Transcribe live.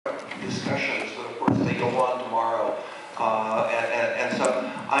go on tomorrow. And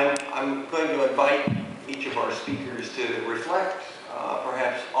so I'm going to invite each of our speakers to reflect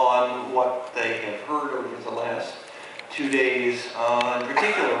perhaps on what they have heard over the last 2 days, in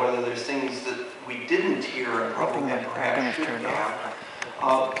particular whether there's things that we didn't hear and perhaps should have.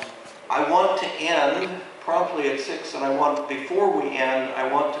 I want to end promptly at 6, and before we end,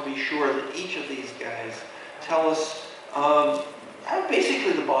 I want to be sure that each of these guys tell us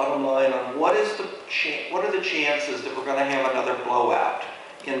basically the bottom line on what are the chances that we're going to have another blowout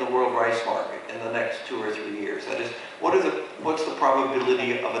in the world rice market in the next 2 or 3 years. That is, what's the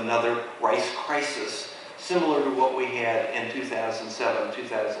probability of another rice crisis similar to what we had in 2007,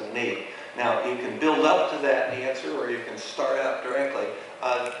 2008? Now, you can build up to that answer, or you can start out directly.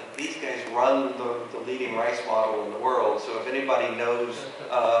 These guys run the leading rice model in the world, so if anybody knows,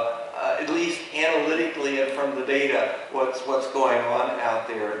 at least analytically and from the data, what's going on out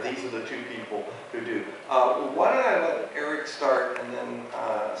there, these are the 2 people who do. Why don't I let Eric start, and then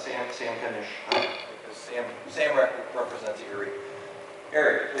Sam finish, because Sam represents Erie.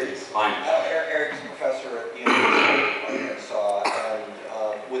 Eric, please. Fine. Eric's a professor at the University of Arkansas,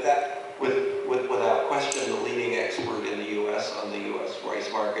 and without question, the leading expert in the U.S. on the U.S. rice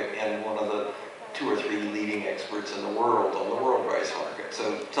market, and one of the 2 or 3 leading experts in the world on the world rice market.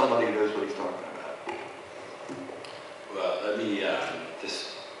 So somebody who knows what he's talking about. Well, let me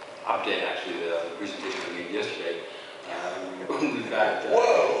just update actually the presentation we gave yesterday. In fact,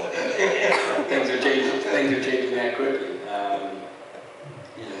 things are changing that quickly.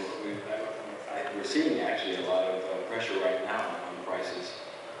 You know, we're seeing actually a lot of pressure right now on prices.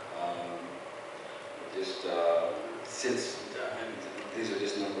 Since these are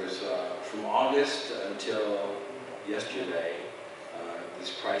just numbers from August until yesterday,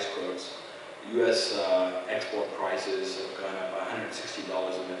 these price quotes, U.S. export prices have gone up $160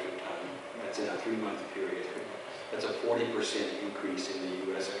 a metric ton. That's in a 3-month period. That's a 40% increase in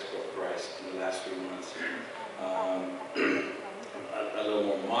the U.S. export price in the last 3 months. A little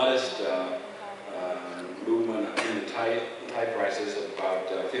more modest movement in the Thai prices of about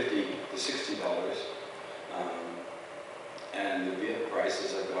 $50 to $60. And the Viet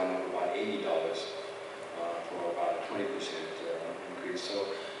prices have gone up about $80 for about a 20% increase. So,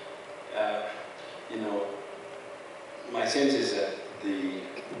 you know, my sense is that the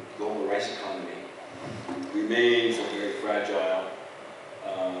global rice economy remains a very fragile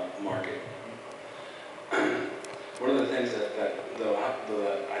market. One of the things that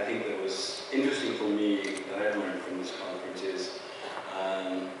I think that was interesting for me that I learned from this conference is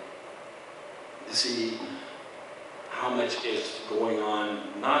to see how much is going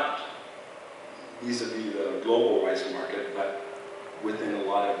on, not vis-a-vis the global rice market, but within a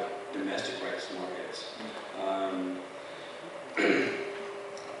lot of domestic rice markets.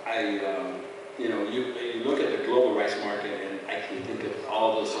 You know, you look at the global rice market, and I can think of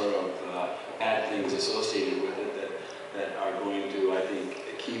all the sort of bad things associated with it that are going to, I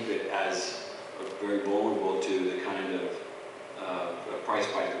think, keep it as very vulnerable to the kind of price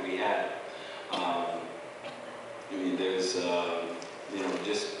spike that we had. I mean, there's, you know,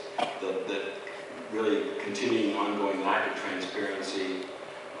 just the really continuing ongoing lack of transparency,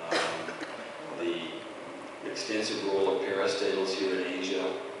 the extensive role of parastatals here in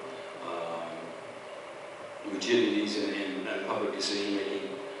Asia, rigidities in public decision making,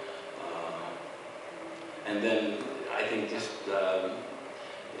 and then I think just,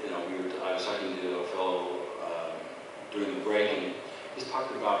 you know, I was talking to a fellow during the break, and just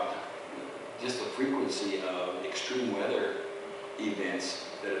talked about just the frequency of extreme weather events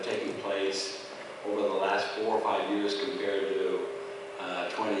that have taken place over the last 4 or 5 years compared to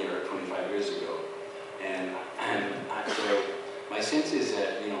 20 or 25 years ago. And so my sense is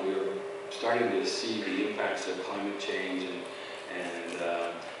that, you know, we're starting to see the impacts of climate change and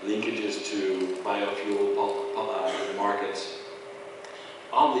linkages to biofuel markets.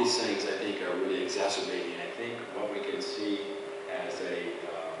 All these things, I think, are really exacerbating, I think, what we can see as a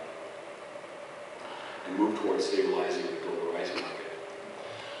move towards stabilizing the global rice market.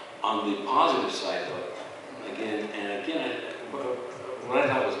 On the positive side, though, again, what I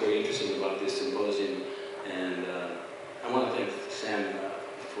thought was very interesting about this symposium, and I want to thank Sam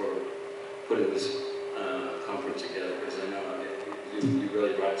for putting this conference together, because I know you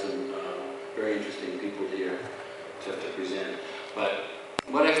really brought some very interesting people here to present. But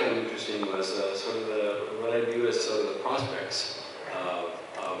what I found interesting was sort of what I view as sort of the prospects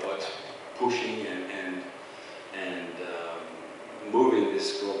of what's pushing and moving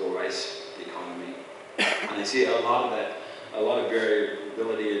this global rice economy. And I see a lot of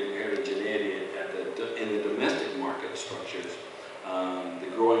variability and heterogeneity in the domestic market structures, the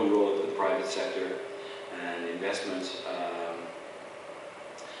growing role of the private sector, and investments.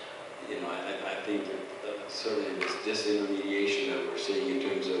 I think that certainly this disintermediation that we're seeing in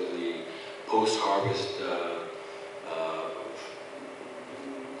terms of the post-harvest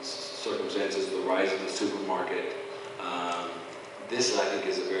circumstances, the rise of the supermarket, this I think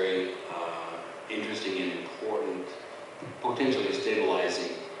is a very interesting and important, potentially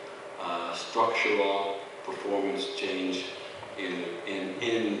stabilizing structural performance change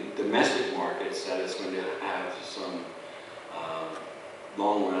in domestic markets that is going to have some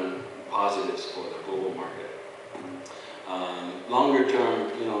long-run positives for the global market. Longer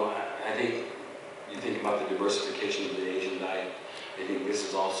term, I think you think about the diversification of the Asian diet. I think this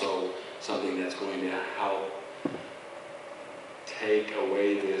is also something that's going to help take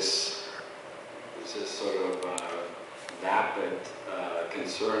away this sort of vapid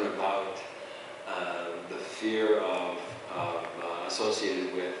concern about the fear of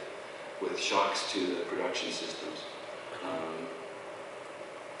associated with shocks to the production systems.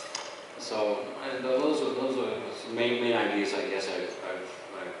 And those are main ideas I guess I've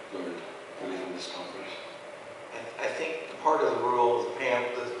learned from this conference. I think part of the rule of the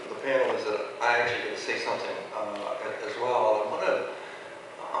panel is that I actually get to say something as well. I want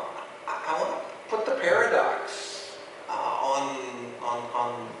to put the paradox on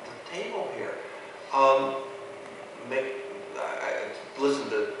the table here. I listened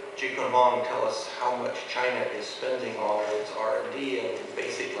to Jikun Hong tell us how much China is spending on its R&D and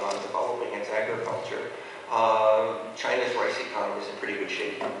basically on developing its agriculture. China's rice economy is in pretty good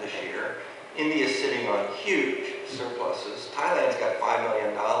shape this year. India's sitting on huge surpluses. Thailand's got $5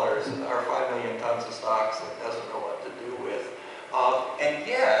 million or 5 million tons of stocks that it doesn't know what to do with. And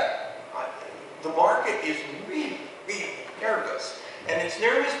yet, the market is really, really nervous. And it's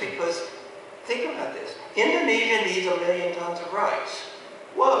nervous because, think about this, Indonesia needs 1 million tons of rice.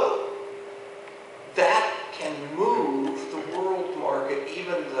 Whoa! That can move the world market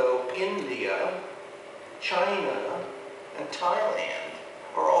even though India, China, and Thailand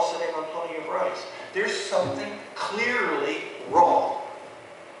are all sitting on plenty of rice. There's something clearly wrong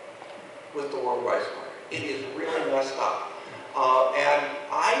with the world rice market. It is really messed up. And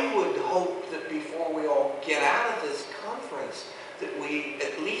I would hope that before we all get out of this conference, that we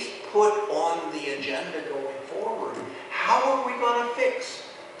at least put on the agenda going forward, how are we going to fix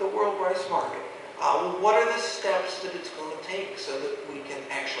the world rice market? What are the steps that it's going to take so that we can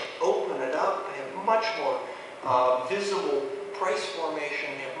actually open it up and have much more visible price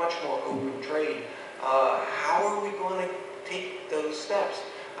formation, have much more open trade? How are we going to take those steps?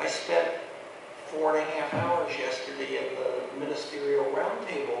 I spent 4.5 hours yesterday in the ministerial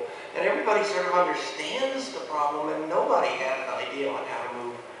roundtable, and everybody sort of understands the problem, and nobody had an idea on how to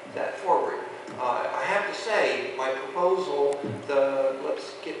move that forward. I have to say, my proposal,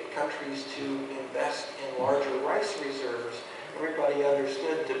 let's get countries to invest in larger rice reserves, everybody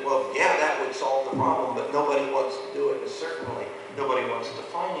understood that, well, yeah, that would solve the problem, but nobody wants to do it, and certainly nobody wants to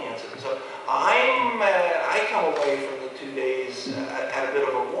finance it. So I come away from the 2 days at a bit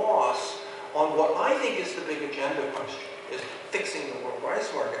of a loss on what I think is the big agenda question, is fixing the world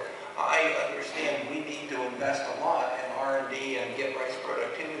rice market. I understand we need to invest a lot in R&D and get rice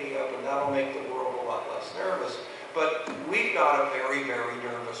productivity up, and that'll make the world a lot less nervous. But we've got a very, very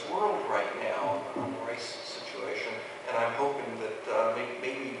nervous world right now on the rice situation, and I'm hoping that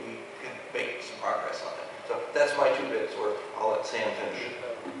maybe we can make some progress on it. So that's my 2 bits worth. I'll let Sam finish.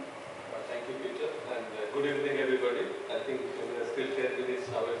 Thank you, Peter, and good evening, everybody. I think we are still 10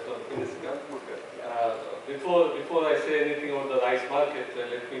 minutes away from finishing up. Before I say anything on the rice market,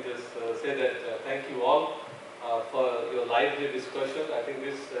 let me just say that thank you all for your lively discussion. I think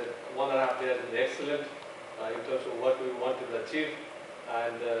this 1.5 days has been excellent in terms of what we wanted to achieve.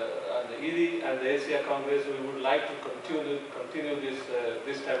 And the ED and the Asia Congress, we would like to continue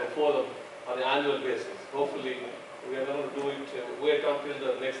this type of forum on an annual basis. Hopefully, we are going to do it, wait until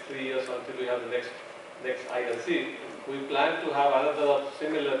the next 3 years until we have the next IRC. We plan to have another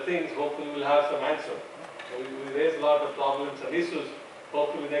similar things. Hopefully, we'll have some answer. We raised a lot of problems and issues.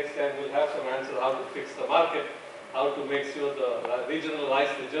 Hopefully, next time we'll have some answer how to fix the market, how to make sure the regional rice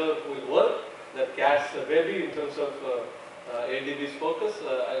reserve will work, that catch the baby in terms of ADB's focus.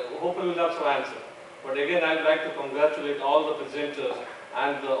 Hopefully, we'll have some answer. But again, I'd like to congratulate all the presenters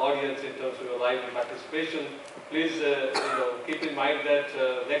and the audience in terms of your lively participation. Please keep in mind that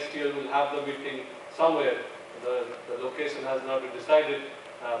next year we'll have the meeting somewhere. The location has not been decided.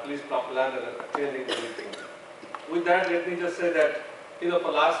 Please plan and attending the meeting. With that, let me just say that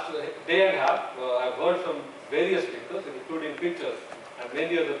for last day and a half, I've heard from various speakers, including Peter and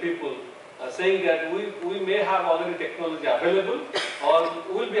many other people, saying that we may have already technology available or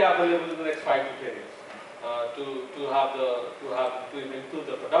will be available in the next 5 to 10 years. to improve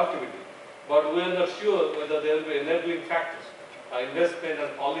the productivity. But we are not sure whether there will be enabling factors. Investment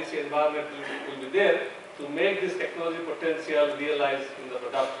and policy environment will be there to make this technology potential realized in the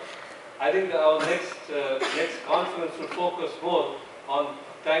production. I think our next conference will focus more on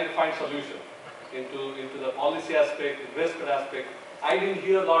trying to find solutions into the policy aspect, investment aspect. I didn't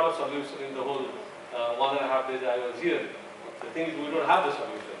hear a lot of solution in the whole 1.5 days I was here. The thing is, we don't have the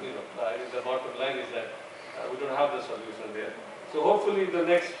solution. I think the bottom line is that we don't have the solution there. So hopefully the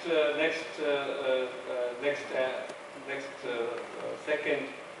next second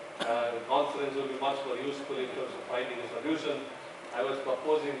conference will be much more useful in terms of finding a solution. I was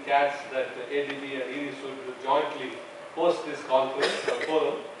proposing CATS that ADB and ED should jointly host this conference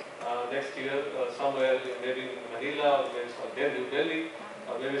forum next year somewhere, maybe in Manila or maybe New Delhi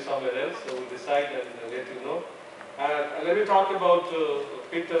or maybe somewhere else. So we'll decide and let you know. And let me talk about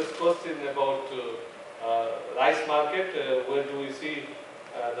Peter's question about rice market. Where do we see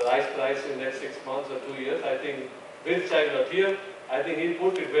the rice price in the next 6 months or 2 years? I think Bill is not here. I think he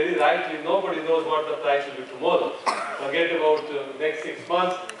put it very rightly. Nobody knows what the price will be tomorrow. Forget about next 6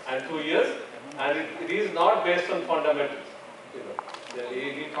 months and 2 years. And it is not based on fundamentals.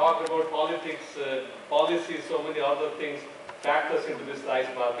 He talked about politics, policy, so many other things, factors into this rice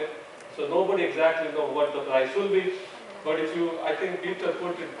market. So nobody exactly knows what the price will be. But I think Peter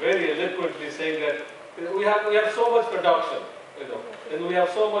put it very eloquently, saying that we have so much production, and we have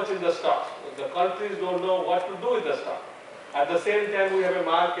so much in the stocks. The countries don't know what to do with the stock. At the same time, we have a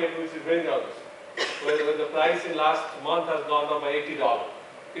market which is very nervous, where the price in last month has gone up by $80.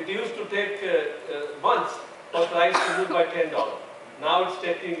 It used to take months for price to move by $10. Now it's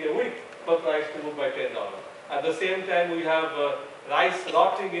taking a week for price to move by $10. At the same time, we have rice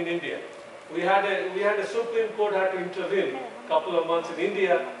rotting in India. We had a Supreme Court had to intervene a couple of months in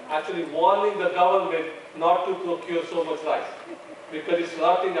India, actually warning the government not to procure so much rice because it's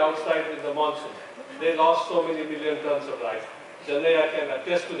rotting outside in the monsoon. They lost so many million tons of rice. Janaya can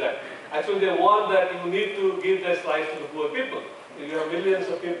attest to that. Actually, they warned that you need to give this rice to the poor people. You have millions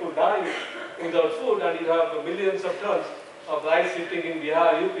of people dying without food, and you have millions of tons of rice sitting in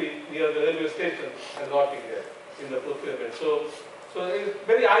Bihar, UP, near the railway station and rotting there in the procurement. So it's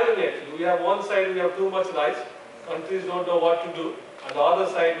very ironic. We have one side, we have too much rice. Countries don't know what to do. On the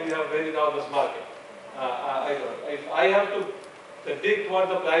other side, we have very enormous market. If I have to predict what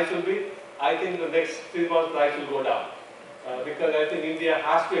the price will be, I think the next 3 months price will go down. Because I think India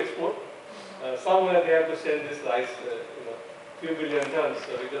has to export. Somewhere they have to send this rice, few billion tons,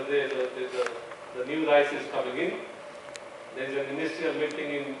 because the new rice is coming in. There is a ministerial meeting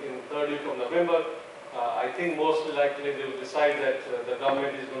in 3rd week of November. I think most likely they will decide that the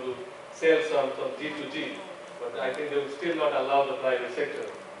government is going to sell some G2G, but I think they will still not allow the private sector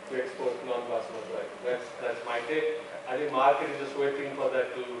to export non-basmati rice. That's my take. I think market is just waiting for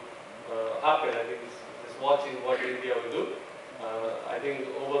that to happen. I think it's just watching what India will do. I think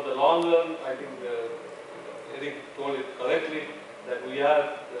over the long run, I think Eric told it correctly that we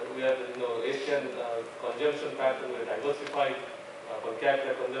have Asian consumption pattern. We are diversified. Per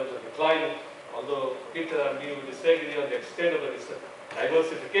capita consumption declining. Although Peter and me will disagree on the extent of the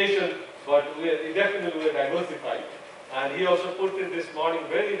diversification, but definitely we are diversified. And he also put it this morning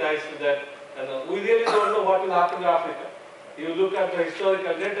very nicely that we really don't know what will happen to Africa. You look at the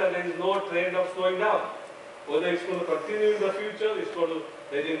historical data, there is no trend of slowing down. Whether it's going to continue in the future,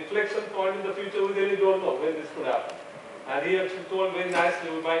 there's an inflection point in the future, we really don't know when this could happen. And he actually told very nicely,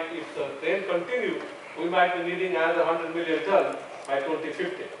 if the trend continues, we might be needing another 100 million tons by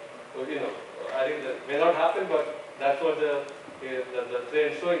 2050. So, I think that may not happen, but that's what the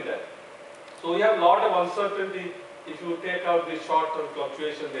trend showing that. So we have a lot of uncertainty if you take out the short-term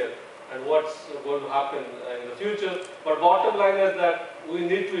fluctuation there and what's going to happen in the future. But bottom line is that we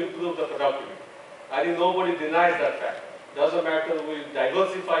need to improve the productivity. I think nobody denies that fact. Doesn't matter we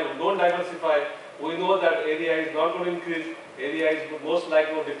diversify, we don't diversify. We know that area is not going to increase, area is most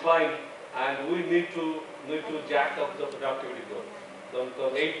likely to decline, and we need to jack up the productivity growth. From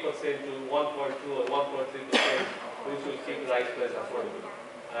 8% to 1.2 or 1.3%, which will keep rice price affordable.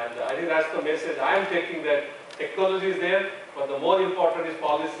 And I think that's the message I am taking, that technology is there, but the more important is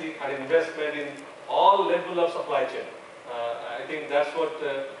policy and investment in all levels of supply chain. I think that's what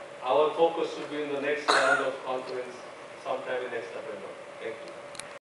our focus should be in the next round of conference sometime in next November. Thank you.